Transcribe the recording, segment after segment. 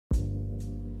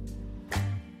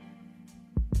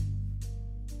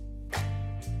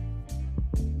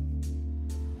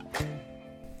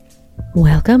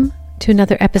Welcome to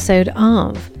another episode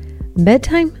of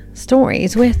Bedtime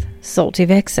Stories with Salty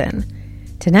Vixen.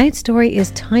 Tonight's story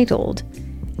is titled,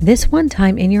 This One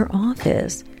Time in Your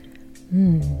Office.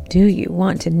 Do you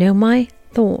want to know my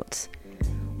thoughts?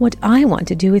 What I want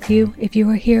to do with you if you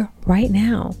are here right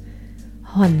now?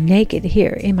 Oh, I'm naked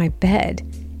here in my bed,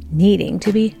 needing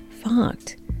to be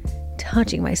fucked,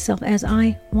 touching myself as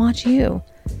I watch you.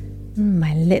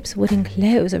 My lips wouldn't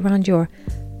close around your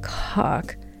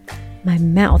cock, my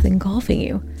mouth engulfing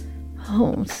you,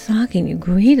 oh, sucking you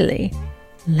greedily,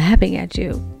 lapping at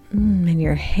you, and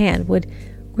your hand would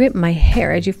grip my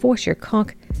hair as you force your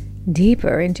cock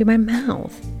deeper into my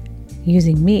mouth,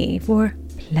 using me for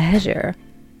pleasure,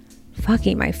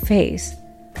 fucking my face,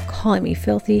 calling me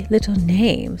filthy little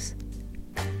names.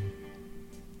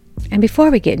 And before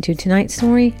we get into tonight's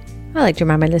story, I'd like to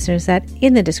remind my listeners that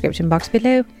in the description box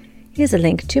below is a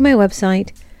link to my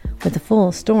website with the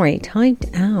full story typed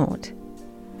out.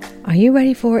 Are you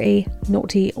ready for a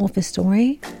naughty office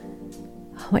story?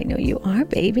 Oh, I know you are,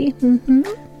 baby.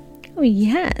 Oh,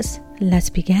 yes. Let's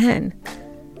begin.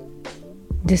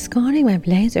 Discarding my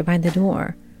blazer by the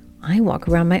door, I walk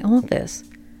around my office.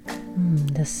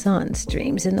 The sun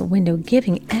streams in the window,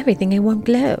 giving everything a warm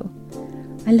glow.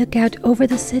 I look out over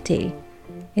the city.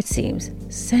 It seems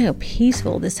so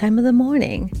peaceful this time of the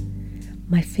morning.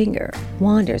 My finger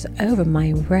wanders over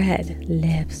my red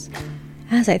lips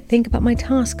as I think about my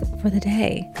task for the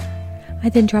day. I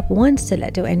then drop one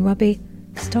stiletto and rub a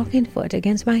stocking foot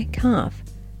against my calf.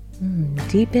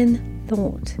 Deep in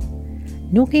thought.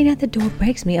 Knocking at the door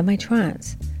breaks me of my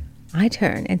trance. I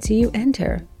turn and see you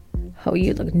enter. Oh,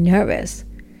 you look nervous.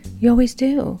 You always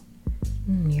do.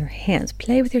 Your hands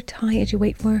play with your tie as you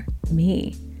wait for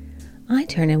me. I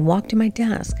turn and walk to my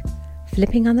desk,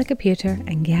 flipping on the computer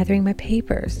and gathering my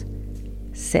papers.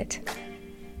 Sit.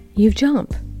 You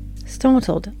jump.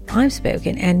 Startled, I've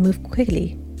spoken and move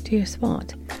quickly to your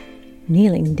spot,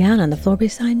 kneeling down on the floor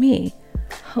beside me.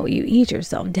 Oh, you ease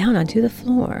yourself down onto the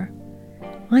floor.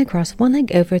 I cross one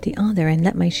leg over the other and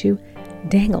let my shoe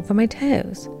dangle from my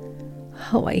toes.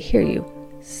 Oh, I hear you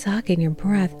suck in your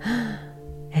breath,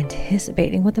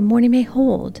 anticipating what the morning may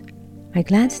hold. I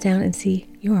glance down and see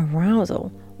your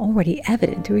arousal already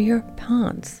evident through your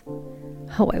pants.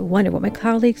 Oh, I wonder what my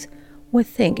colleagues would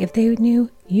think if they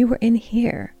knew you were in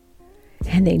here.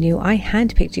 And they knew I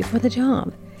handpicked you for the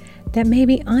job, that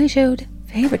maybe I showed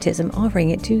favoritism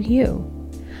offering it to you.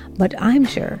 But I'm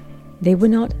sure they would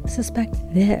not suspect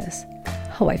this.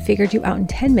 Oh, I figured you out in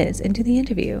 10 minutes into the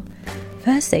interview,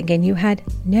 first thinking you had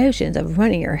notions of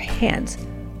running your hands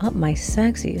up my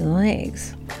sexy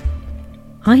legs.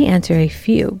 I answer a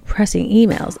few pressing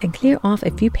emails and clear off a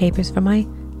few papers from my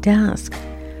desk.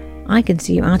 I can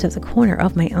see you out of the corner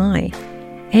of my eye,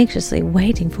 anxiously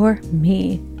waiting for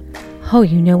me. Oh,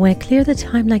 you know when I clear the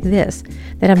time like this,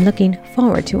 that I'm looking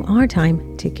forward to our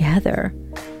time together.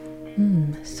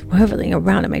 Swiveling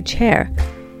around in my chair,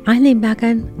 I lean back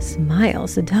and smile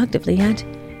seductively at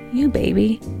you,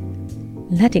 baby,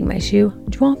 letting my shoe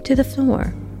drop to the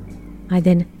floor. I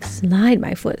then slide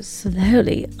my foot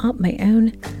slowly up my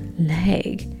own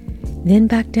leg, then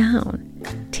back down,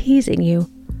 teasing you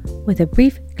with a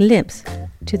brief glimpse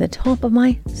to the top of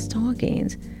my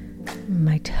stockings.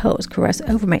 My toes caress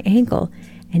over my ankle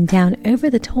and down over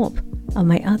the top of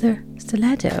my other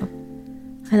stiletto.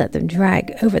 I let them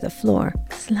drag over the floor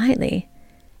slightly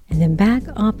and then back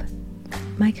up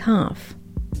my calf.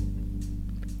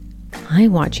 I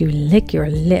watch you lick your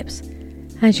lips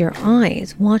as your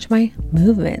eyes watch my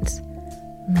movements.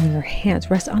 Your hands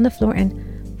rest on the floor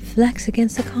and flex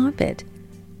against the carpet,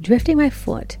 drifting my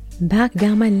foot back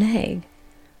down my leg.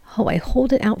 Oh, I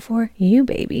hold it out for you,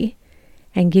 baby,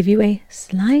 and give you a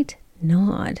slight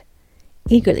nod.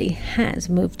 Eagerly, hands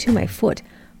move to my foot,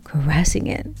 caressing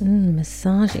it,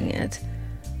 massaging it.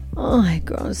 Oh, I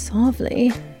groan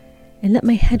softly and let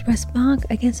my head rest back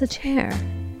against the chair.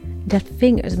 Deft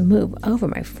fingers move over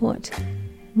my foot,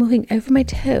 moving over my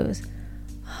toes.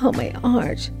 Oh, my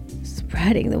arch,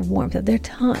 spreading the warmth of their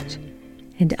touch.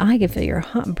 And I can feel your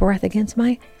hot breath against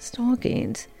my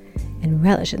stockings and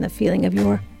relish in the feeling of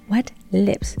your wet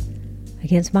lips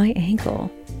against my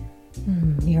ankle.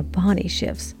 Your body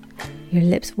shifts. Your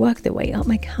lips work their way up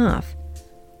my calf.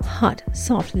 Hot,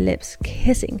 soft lips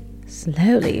kissing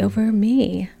slowly over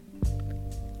me.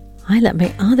 I let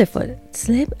my other foot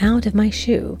slip out of my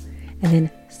shoe and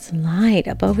then slide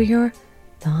up over your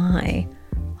thigh.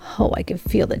 Oh, I can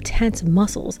feel the tense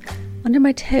muscles under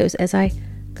my toes as I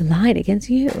glide against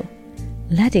you,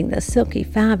 letting the silky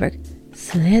fabric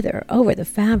slither over the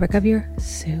fabric of your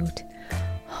suit.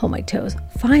 Oh, my toes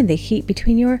find the heat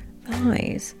between your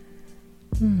thighs.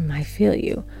 I feel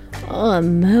you.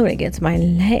 Moan against my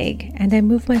leg, and I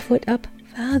move my foot up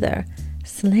further,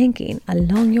 slinking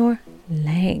along your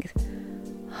length.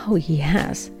 Oh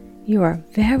yes, you are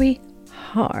very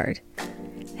hard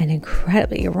and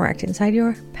incredibly erect inside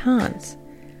your pants.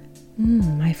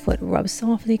 My foot rubs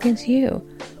softly against you,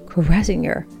 caressing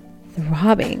your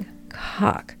throbbing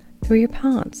cock through your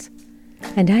pants.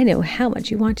 And I know how much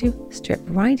you want to strip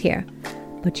right here,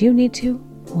 but you need to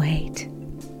wait.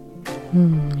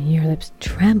 Your lips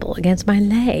tremble against my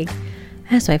leg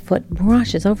as my foot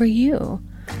brushes over you.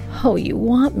 Oh, you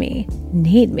want me,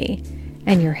 need me,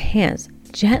 and your hands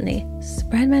gently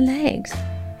spread my legs.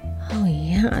 Oh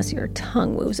yes, your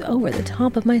tongue moves over the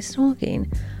top of my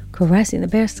stocking, caressing the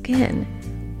bare skin.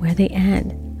 Where they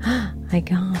end, I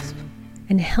gasp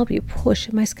and help you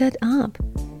push my skirt up,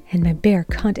 and my bare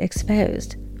cunt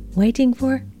exposed, waiting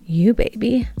for you,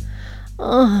 baby.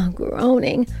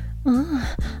 Groaning.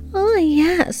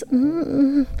 Yes.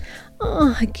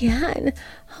 Again.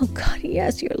 Oh, God,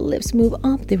 yes, your lips move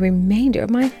up the remainder of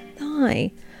my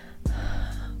thigh.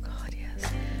 Oh, God,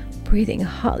 yes. Breathing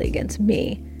hotly against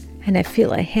me, and I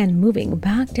feel a hand moving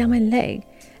back down my leg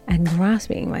and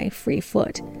grasping my free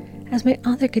foot as my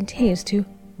other continues to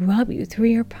rub you through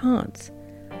your pants.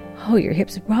 Oh, your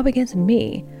hips rub against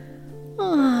me.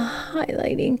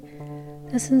 Highlighting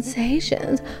the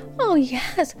sensations. Oh,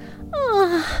 yes.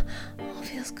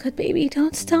 Feels good, baby.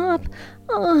 Don't stop.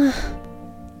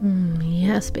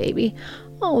 Yes, baby.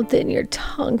 Oh, then your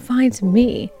tongue finds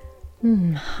me.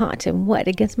 Hot and wet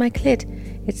against my clit.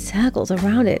 It circles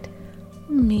around it.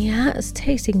 Yes,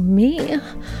 tasting me. Yes.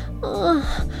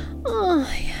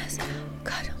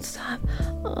 God, don't stop.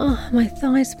 My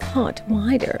thighs part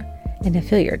wider, and I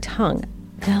feel your tongue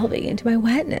delving into my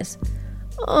wetness.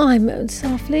 I moan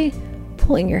softly,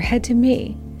 pulling your head to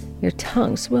me. Your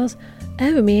tongue swirls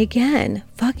over me again,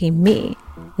 fucking me,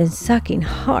 then sucking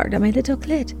hard on my little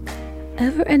clit,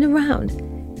 over and around,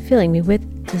 filling me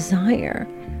with desire.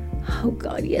 Oh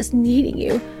God, yes, needing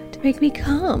you to make me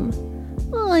come.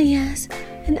 Oh yes,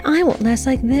 and I won't last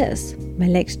like this. My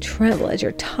legs tremble as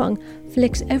your tongue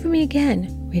flicks over me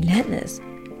again, relentless,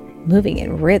 moving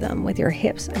in rhythm with your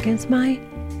hips against my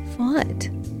foot.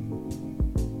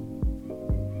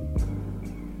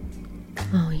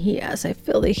 Oh yes, I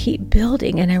feel the heat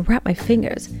building, and I wrap my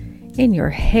fingers in your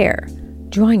hair,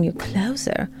 drawing you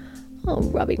closer. Oh,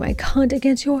 rubbing my cunt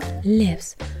against your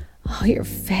lips. Oh, your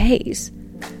face.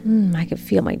 I can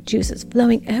feel my juices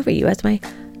flowing over you as my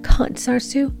cunt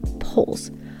starts to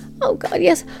pulse. Oh God,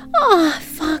 yes.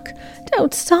 Fuck.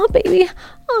 Don't stop, baby.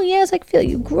 Oh yes, I can feel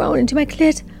you groan into my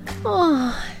clit.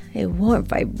 A warm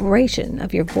vibration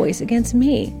of your voice against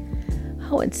me.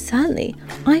 Oh, and suddenly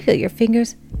I feel your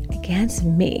fingers against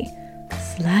me,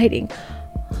 sliding.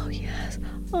 Oh yes.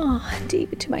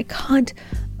 Deep into my cunt.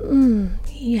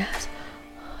 Yes.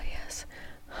 Yes.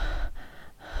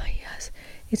 Yes.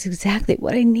 It's exactly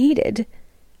what I needed,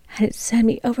 and it sent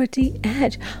me over the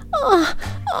edge.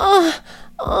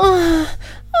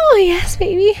 Yes,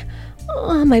 baby.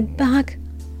 My back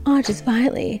arches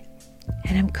violently,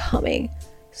 and I'm coming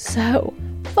so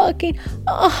fucking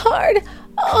hard.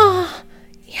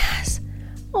 Yes.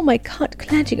 My cunt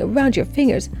clenching around your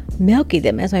fingers, milking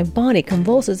them as my body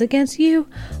convulses against you.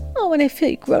 And I feel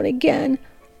you groan again.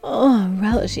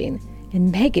 Relishing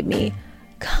in making me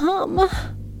come.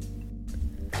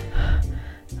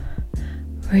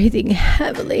 Breathing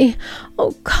heavily.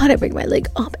 Oh God, I bring my leg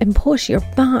up and push your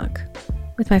back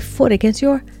with my foot against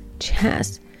your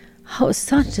chest.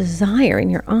 Such desire in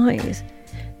your eyes.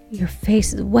 Your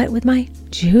face is wet with my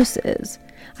juices.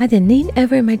 I then lean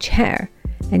over in my chair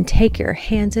and take your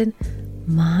hands in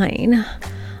mine.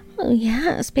 Oh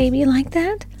yes, baby, like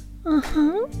that?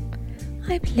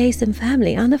 I place them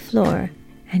firmly on the floor,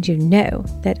 and you know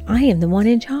that I am the one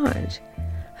in charge.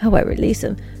 I release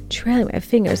them, trailing my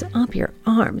fingers up your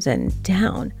arms and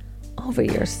down over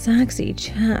your sexy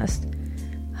chest.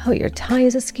 Your tie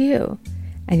is askew,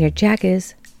 and your jacket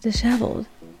is disheveled.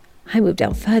 I move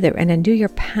down further and undo your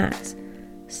pants,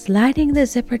 sliding the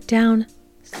zipper down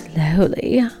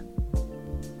slowly.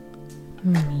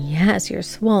 Yes, your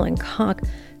swollen cock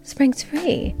springs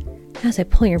free as I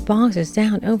pull your boxers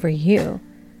down over you.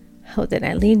 Then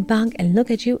I lean back and look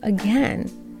at you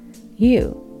again.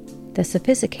 You, the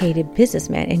sophisticated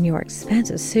businessman in your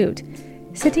expensive suit,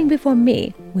 sitting before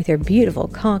me with your beautiful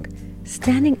cock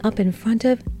standing up in front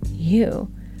of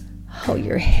you.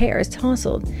 Your hair is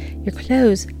tousled, your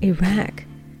clothes erect.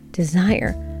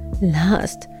 Desire,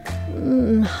 lust,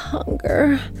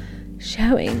 hunger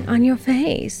showing on your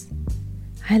face.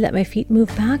 I let my feet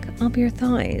move back up your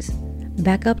thighs,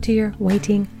 back up to your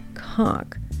waiting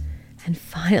cock, And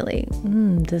finally,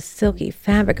 the silky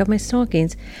fabric of my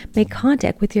stockings make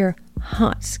contact with your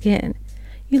hot skin.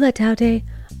 You let out a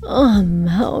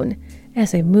moan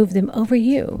as I move them over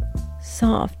you.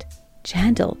 Soft,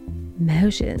 gentle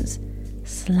motions,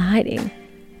 sliding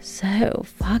so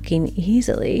fucking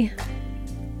easily.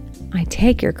 I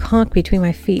take your cock between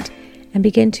my feet and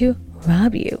begin to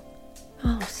rub you.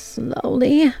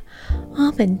 Slowly,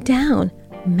 up and down,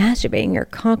 masturbating your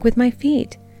cock with my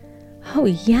feet. Oh,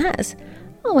 yes.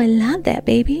 Oh, I love that,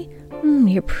 baby.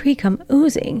 Your pre-cum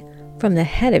oozing from the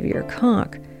head of your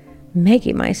cock,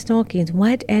 making my stockings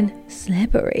wet and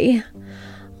slippery.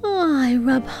 I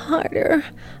rub harder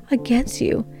against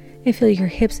you and feel your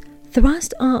hips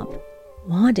thrust up,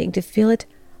 wanting to feel it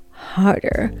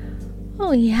harder.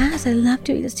 Oh, yes, I love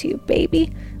doing this to you,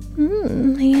 baby.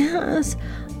 Yes.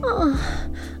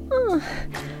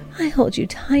 I hold you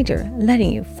tighter,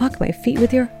 letting you fuck my feet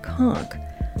with your cock.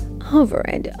 Over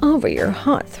and over, your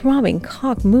hot, throbbing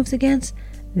cock moves against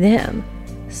them,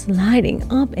 sliding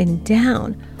up and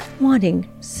down, wanting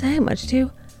so much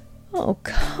to,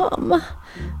 come.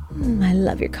 I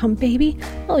love your cum, baby.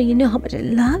 You know how much I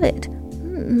love it.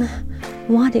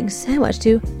 Wanting so much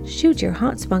to shoot your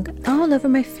hot spunk all over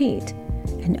my feet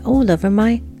and all over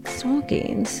my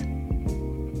stockings.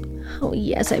 Oh,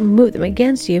 yes, I move them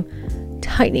against you,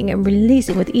 tightening and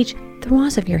releasing with each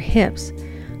thrust of your hips.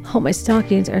 My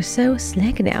stockings are so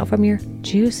slick now from your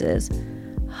juices.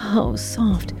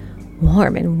 Soft,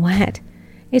 warm, and wet.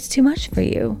 It's too much for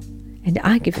you, and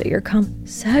I can feel your cum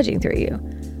surging through you.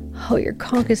 Your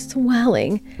cock is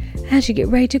swelling as you get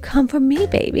ready to come for me,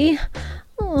 baby.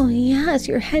 Yes,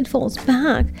 your head falls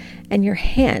back, and your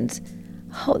hands,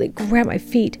 they grab my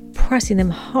feet, pressing them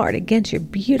hard against your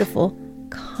beautiful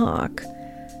cock.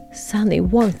 Suddenly,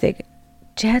 warm, thick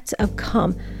jets of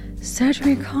cum surge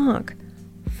from your cock,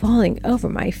 falling over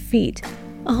my feet,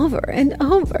 over and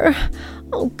over.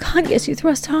 God, yes, you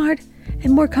thrust hard,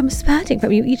 and more comes spouting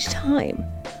from you each time,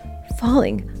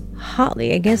 falling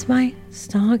hotly against my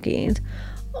stockings.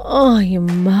 You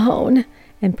moan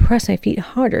and press my feet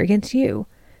harder against you,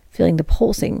 feeling the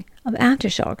pulsing of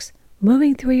aftershocks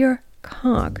moving through your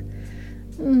cock.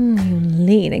 You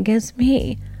lean against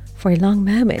me for a long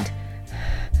moment,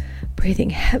 breathing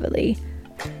heavily,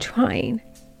 trying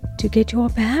to get your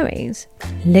bearings.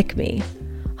 Lick me.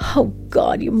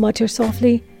 God, you mutter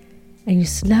softly, and you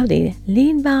slowly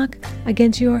lean back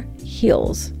against your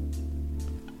heels,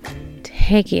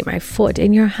 taking my foot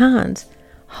in your hands.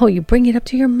 You bring it up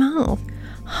to your mouth.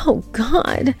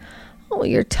 God.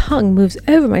 Your tongue moves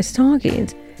over my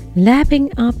stockings,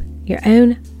 lapping up your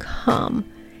own cum,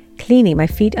 cleaning my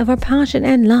feet of our passion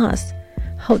and lust.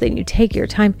 Then you take your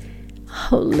time,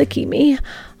 licking me.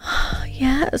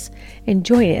 Yes,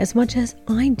 enjoying it as much as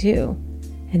I do.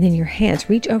 And then your hands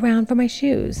reach around for my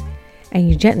shoes, and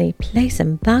you gently place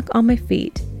them back on my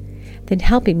feet, then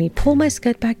helping me pull my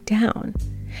skirt back down.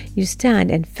 You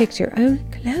stand and fix your own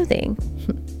clothing.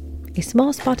 A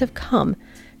small spot of cum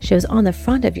shows on the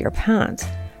front of your pants,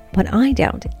 but I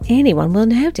doubt anyone will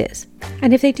notice.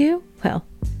 And if they do, well,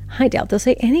 I doubt they'll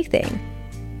say anything,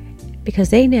 because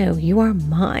they know you are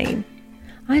mine.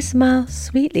 I smile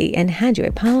sweetly and hand you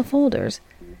a pile of folders,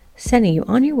 sending you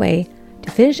on your way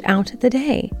to finish out the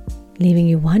day, leaving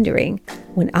you wondering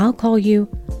when I'll call you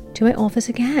to my office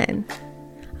again.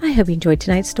 I hope you enjoyed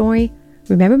tonight's story.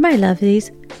 Remember, my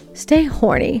lovelies, stay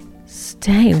horny,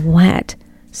 stay wet,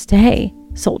 stay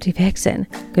salty vixen.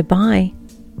 Goodbye.